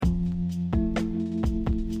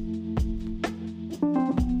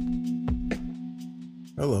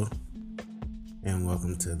Hello, and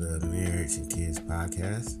welcome to the Marriage and Kids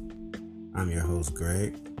podcast. I'm your host,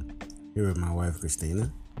 Greg, here with my wife,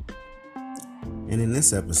 Christina. And in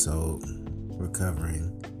this episode, we're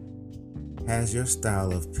covering, has your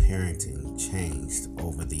style of parenting changed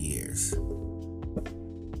over the years?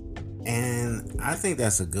 And I think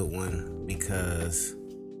that's a good one because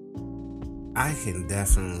I can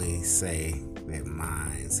definitely say that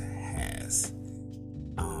mine has.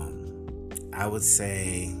 I would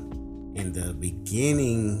say in the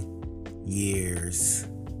beginning years,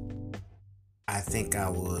 I think I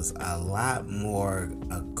was a lot more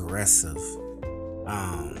aggressive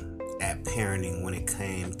at parenting when it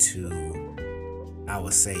came to, I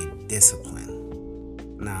would say, discipline.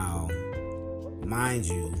 Now, mind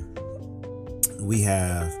you, we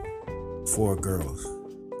have 4 girls,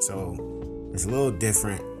 so it's a little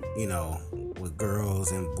different, with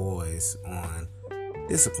girls and boys on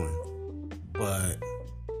discipline. But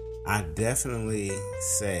I definitely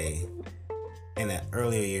say in the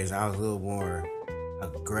earlier years, I was a little more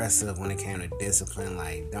aggressive when it came to discipline.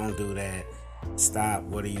 Like, don't do that. Stop.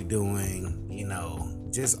 What are you doing?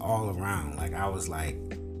 Just all around. Like, I was like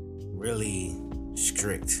really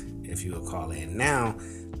strict, if you would call it. And now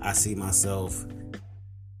I see myself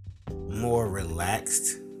more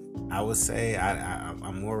relaxed. I would say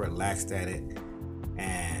I'm more relaxed at it.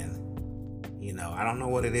 And, I don't know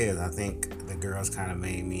what it is. I think the girls kind of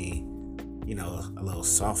made me, a little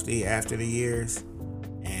softy after the years.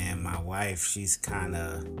 And my wife, she's kind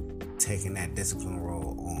of taking that discipline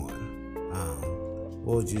role on.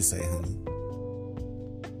 What would you say, honey?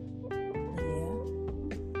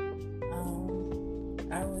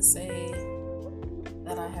 I would say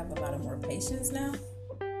that I have a lot of more patience now.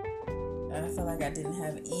 I feel like I didn't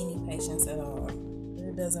have any patience at all.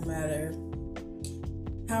 It doesn't matter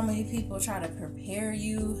how many people try to prepare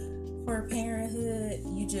you for parenthood,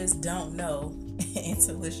 you just don't know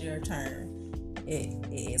until it's your turn.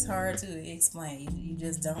 It's hard to explain. You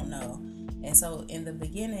just don't know. And so in the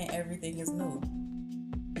beginning, everything is new.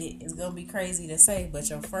 It's going to be crazy to say, but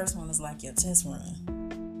your first one is like your test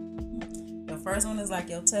run. Your first one is like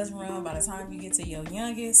your test run. By the time you get to your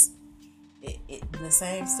youngest, the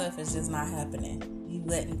same stuff is just not happening. You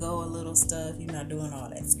letting go a little stuff. You're not doing all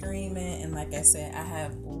that screaming. And like I said, I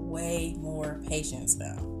have way more patience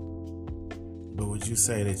now. But would you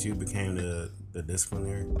say that you became the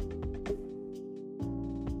disciplinary?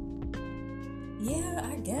 Yeah,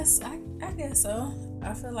 I guess so.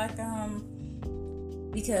 I feel like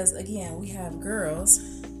because again, we have girls,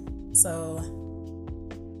 so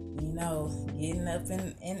getting up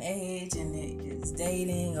in age and it's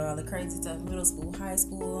dating, all the crazy stuff, middle school, high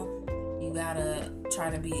school, you gotta try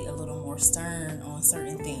to be a little more stern on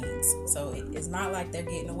certain things. So it's not like they're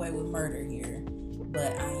getting away with murder here,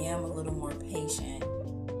 but I am a little more patient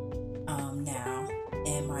now.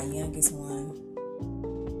 And my youngest one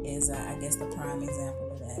is, I guess, the prime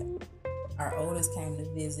example of that. Our oldest came to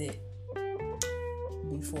visit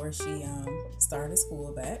before she started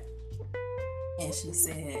school back, and she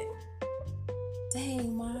said,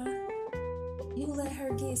 "Dang, Ma, you let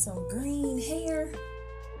her get some green hair?"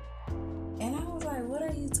 And I was like, "What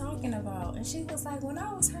are you talking about?" And she was like, "When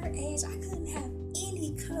I was her age, I couldn't have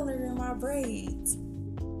any color in my braids."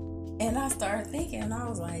 And I started thinking, and I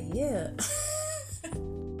was like, yeah.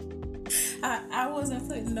 I wasn't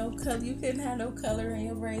putting no color. You couldn't have no color in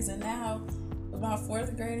your braids. And now my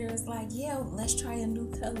 4th grader is like, yeah, let's try a new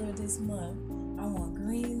color this month. I want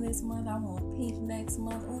green this month. I want pink next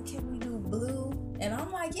month. Oh, can we do blue? And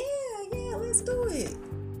I'm like, yeah, let's do it.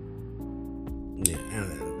 Yeah,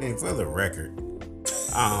 and for the record,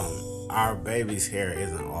 our baby's hair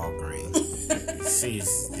isn't all green.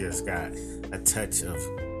 She's just got a touch of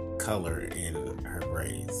color in her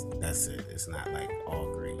braids. That's it. It's not like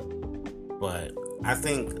all green. But I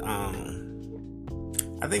think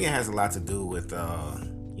it has a lot to do with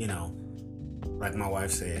like my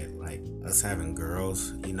wife said, like us having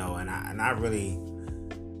girls, and I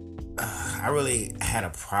really had a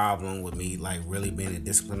problem with me like really being a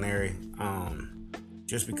disciplinary,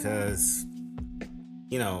 just because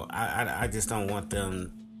I just don't want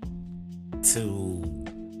them to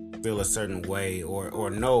feel a certain way or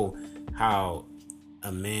know how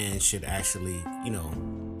a man should actually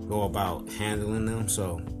go about handling them.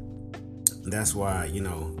 So that's why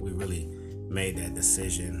we really made that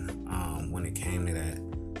decision when it came to that.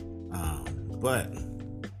 But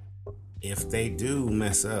if they do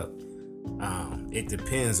mess up, it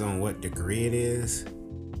depends on what degree it is.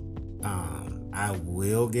 I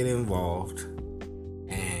will get involved,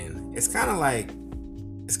 and it's kind of like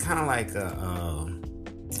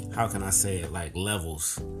how can I say it, like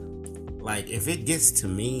levels. like if it gets to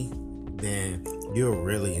me, then you're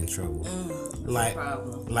really in trouble. Like,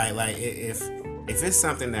 if it's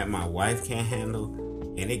something that my wife can't handle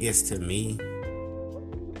and it gets to me,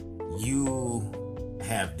 you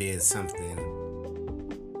have did something.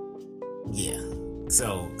 Yeah.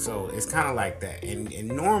 So it's kind of like that, and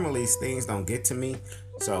normally things don't get to me.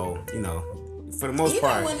 So for the most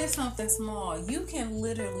part, even when it's something small, you can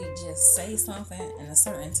literally just say something in a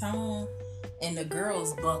certain tone, and the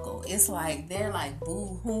girls buckle. It's like they're like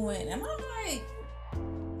boo-hooing, and I'm like,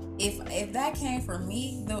 if that came from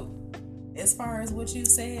me, as far as what you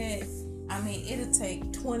said, I mean, it'll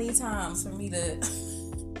take 20 times for me to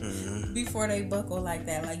before they buckle like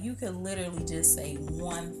that. Like you could literally just say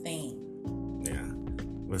one thing. Yeah.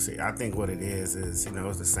 Well, see, I think what it is it's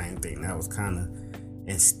the same thing that was kind of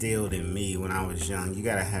instilled in me when I was young. You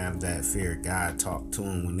gotta have that fear of God talk to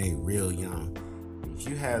them when they real young. If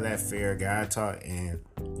you have that fear of God talk, and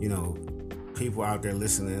people out there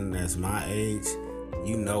listening that's my age,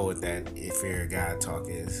 you know what that fear of God talk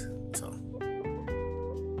is. So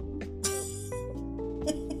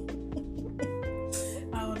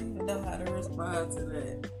I don't even know how to respond to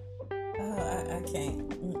that. I can't.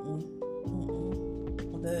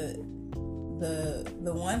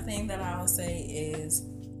 The one thing that I'll say is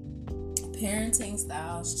parenting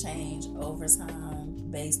styles change over time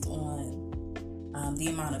based on the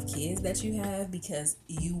amount of kids that you have, because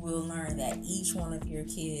you will learn that each one of your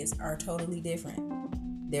kids are totally different.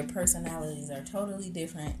 Their personalities are totally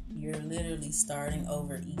different. You're literally starting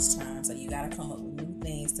over each time, so you got to come up with new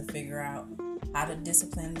things to figure out how to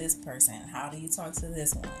discipline this person. How do you talk to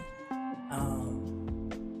this one?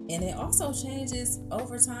 And it also changes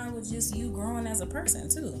over time with just you growing as a person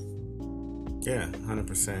too. Yeah,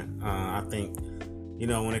 100%. I think,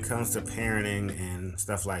 when it comes to parenting and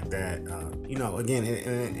stuff like that, again,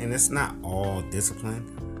 and it's not all discipline.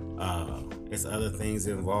 It's other things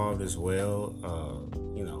involved as well.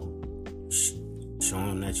 Showing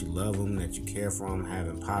them that you love them, that you care for them,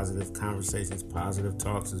 having positive conversations, positive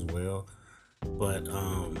talks as well. But,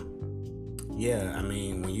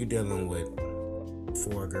 when you're dealing with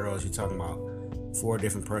 4 girls, you're talking about 4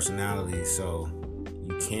 different personalities, so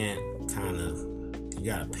you can't you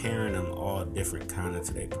gotta parent them all different kind of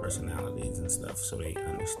to their personalities and stuff, so they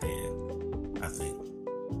understand, I think.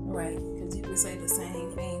 Right, because you can say the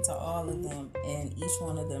same thing to all of them, and each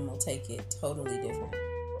one of them will take it totally different.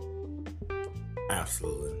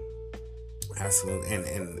 Absolutely. And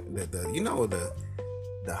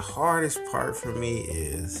the hardest part for me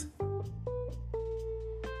is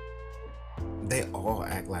they all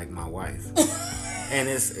act like my wife. And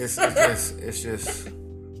it's just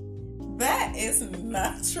that is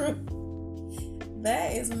not true.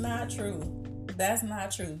 That is not true. That's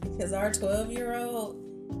not true, because our 12-year-old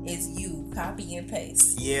is you, copy and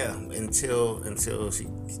paste. Yeah, until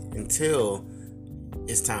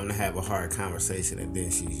it's time to have a hard conversation, and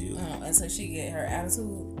then she's you. And so she get her attitude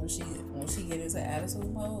when she get into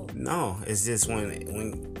attitude mode. No, it's just when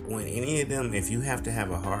any of them, if you have to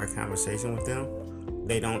have a hard conversation with them,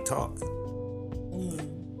 they don't talk.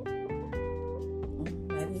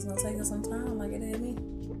 Maybe it's gonna take us some time, like it did me.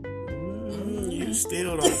 You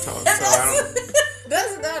still don't talk, so I don't.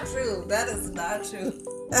 That's not true. That is not true.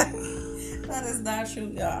 That is not true,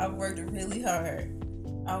 y'all. I worked really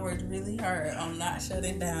hard on not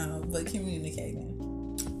shutting down, but communicating.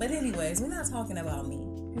 But anyways, we're not talking about me.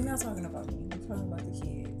 We're talking about the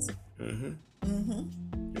kids. Yeah.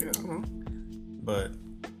 But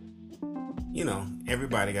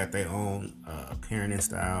everybody got their own parenting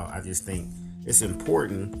style. I just think it's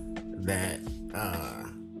important that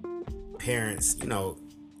parents,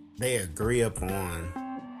 they agree upon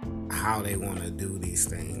how they want to do these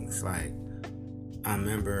things. Like, I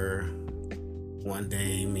remember one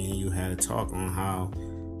day me and you had a talk on how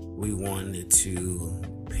we wanted to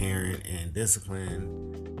parent and discipline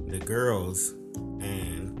the girls,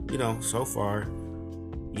 and so far,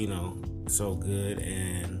 so good,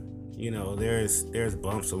 and there's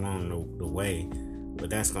bumps along the way, but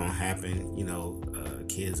that's gonna happen.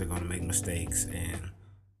 Kids are gonna make mistakes, and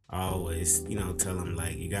I always tell them,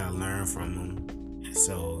 like, you gotta learn from them,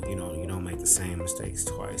 so you don't make the same mistakes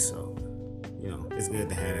twice. So it's good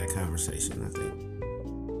to have that conversation, I think.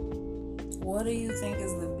 What do you think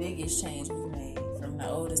is the biggest change we've made from the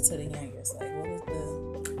oldest to the youngest? Like, what is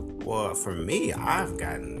the... Well, for me, I've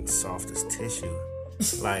gotten soft as tissue.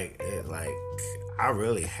 I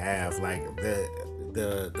really have. Like,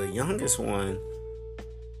 the youngest one,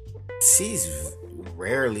 she's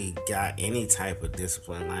rarely got any type of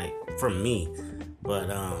discipline, like, from me. But,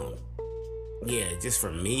 just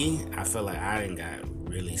for me, I feel like I done got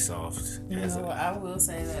really soft. I will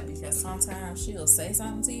say that because sometimes she'll say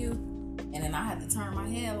something to you, and then I have to turn my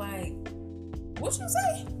head like, "What you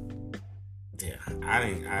say?" Yeah, I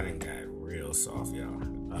didn't got real soft, y'all.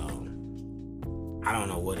 I don't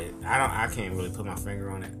know what I can't really put my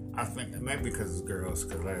finger on it. I think maybe because it's girls.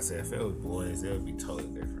 Because like I said, if it was boys, it would be totally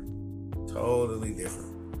different. Totally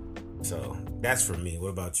different. So that's for me. What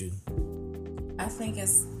about you? I think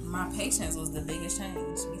it's my patience was the biggest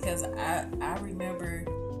change because I remember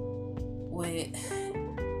with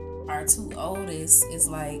our two oldest, it's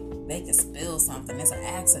like they could spill something. It's an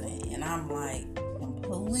accident, and I'm like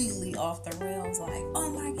completely off the rails. Like,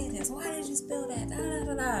 oh my goodness, why did you spill that? Da da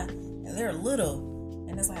da da. And they're little,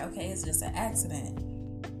 and it's like, okay, it's just an accident.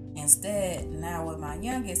 Instead, now with my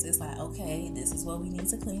youngest, it's like, okay, this is what we need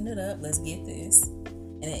to clean it up. Let's get this.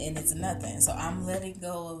 And it's nothing. So I'm letting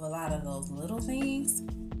go of a lot of those little things.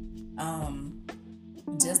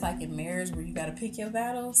 Just like in marriage where you got to pick your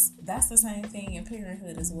battles, that's the same thing in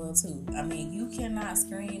parenthood as well too. I mean, you cannot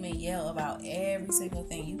scream and yell about every single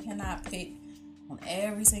thing. You cannot pick on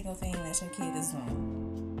every single thing that your kid is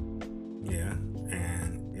doing. Yeah,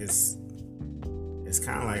 and it's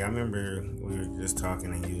kind of like, I remember we were just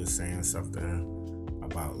talking and you were saying something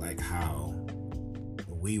about like how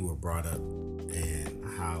we were brought up and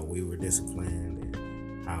how we were disciplined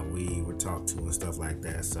and how we were talked to and stuff like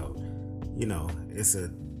that. So, you know, it's a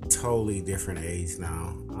totally different age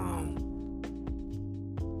now.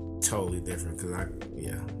 Totally different because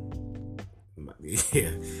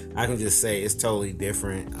I can just say it's totally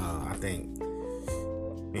different. I think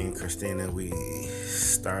me and Christina, we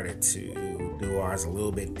started to do ours a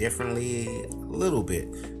little bit differently, a little bit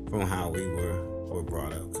from how we were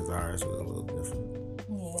brought up, because ours was a little different.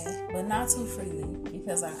 Yeah, but not too freely,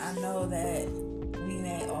 because I know that we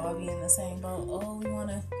may all be in the same boat. Oh, we want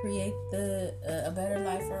to create a better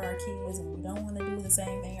life for our kids, and we don't want to do the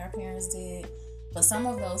same thing our parents did. But some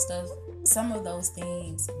of those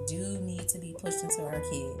things do need to be pushed into our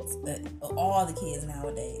kids. All the kids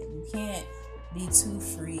nowadays, you can't be too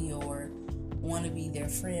free or want to be their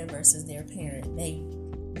friend versus their parent. They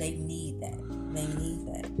need that. They need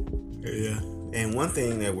that. Yeah. And one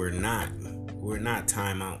thing that we're not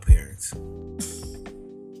timeout parents.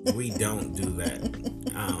 We don't do that.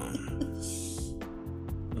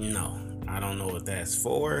 No, I don't know what that's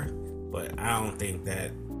for, but I don't think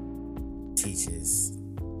that teaches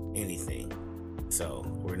anything. So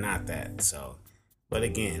we're not that. So, but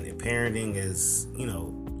again, parenting is,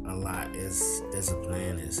 a lot. Is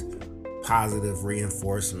discipline, is positive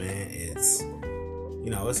reinforcement. It's,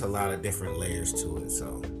 it's a lot of different layers to it.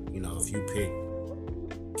 So,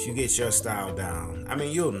 if you get your style down, I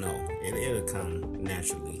mean, you'll know. It'll come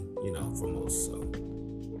naturally, for most. So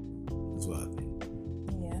that's what I think.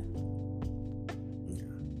 Yeah.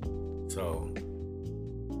 So,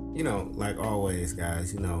 like always,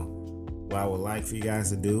 guys, what I would like for you guys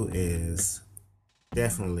to do is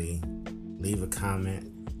definitely leave a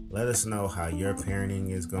comment. Let us know how your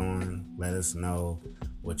parenting is going. Let us know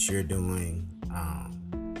what you're doing.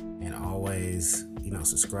 And always,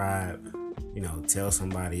 subscribe. Tell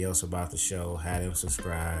somebody else about the show. Have them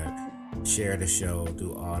subscribe. Share the show.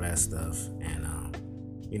 Do all that stuff. And,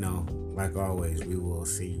 like always, we will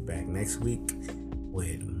see you back next week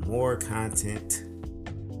with more content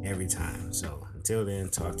every time. So until then,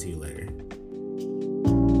 talk to you later.